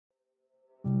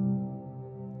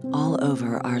All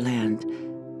over our land,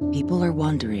 people are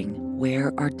wondering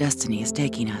where our destiny is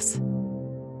taking us.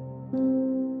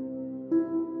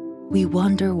 We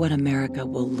wonder what America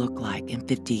will look like in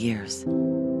 50 years,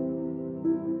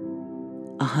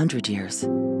 100 years.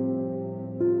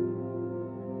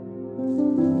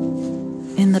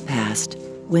 In the past,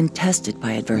 when tested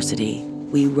by adversity,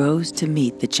 we rose to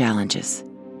meet the challenges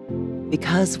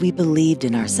because we believed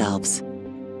in ourselves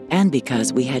and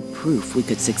because we had proof we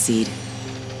could succeed,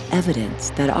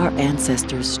 evidence that our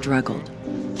ancestors struggled,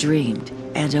 dreamed,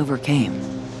 and overcame.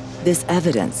 This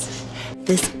evidence,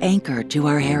 this anchor to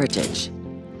our heritage,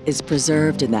 is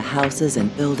preserved in the houses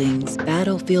and buildings,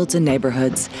 battlefields and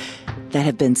neighborhoods that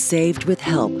have been saved with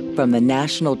help from the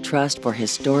National Trust for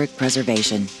Historic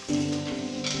Preservation.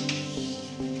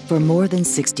 For more than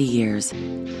 60 years,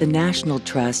 the National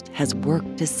Trust has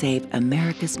worked to save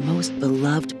America's most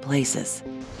beloved places,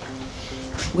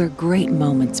 where great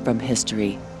moments from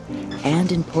history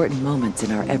and important moments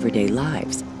in our everyday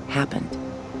lives happened.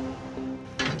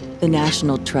 The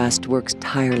National Trust works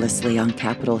tirelessly on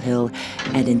Capitol Hill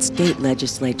and in state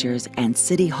legislatures and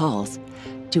city halls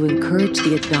to encourage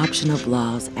the adoption of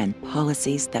laws and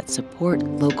policies that support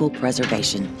local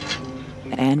preservation.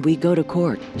 And we go to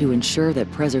court to ensure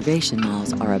that preservation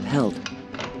laws are upheld.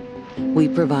 We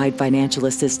provide financial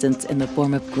assistance in the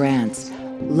form of grants,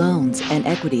 loans, and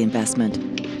equity investment.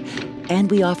 And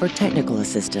we offer technical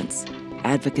assistance,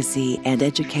 advocacy, and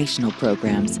educational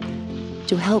programs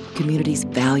to help communities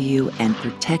value and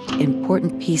protect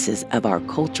important pieces of our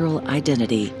cultural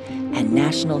identity and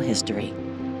national history.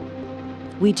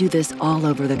 We do this all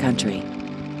over the country,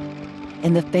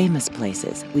 in the famous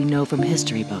places we know from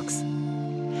history books,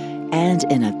 and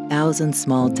in 1,000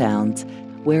 small towns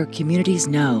where communities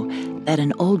know that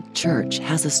an old church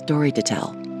has a story to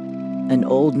tell. An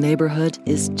old neighborhood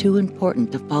is too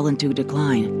important to fall into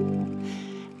decline.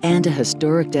 And a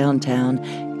historic downtown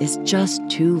is just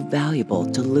too valuable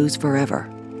to lose forever.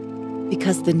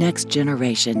 Because the next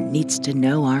generation needs to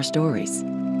know our stories,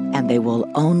 and they will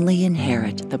only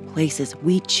inherit the places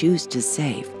we choose to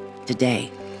save today.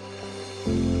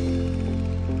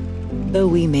 Though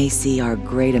we may see our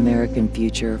great American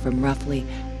future from roughly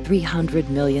 300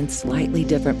 million slightly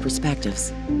different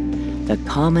perspectives, the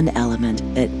common element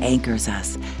that anchors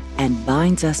us and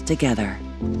binds us together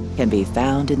can be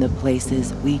found in the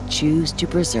places we choose to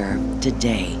preserve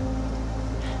today.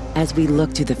 As we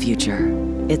look to the future,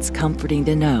 it's comforting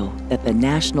to know that the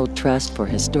National Trust for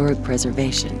Historic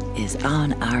Preservation is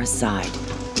on our side,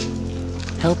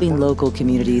 helping local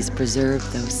communities preserve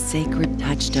those sacred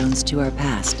touchstones to our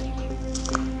past,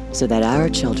 so that our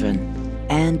children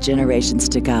and generations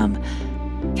to come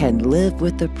can live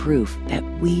with the proof that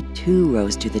we too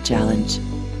rose to the challenge,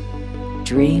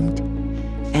 dreamed,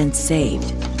 and saved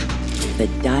the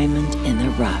diamond in the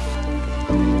rough.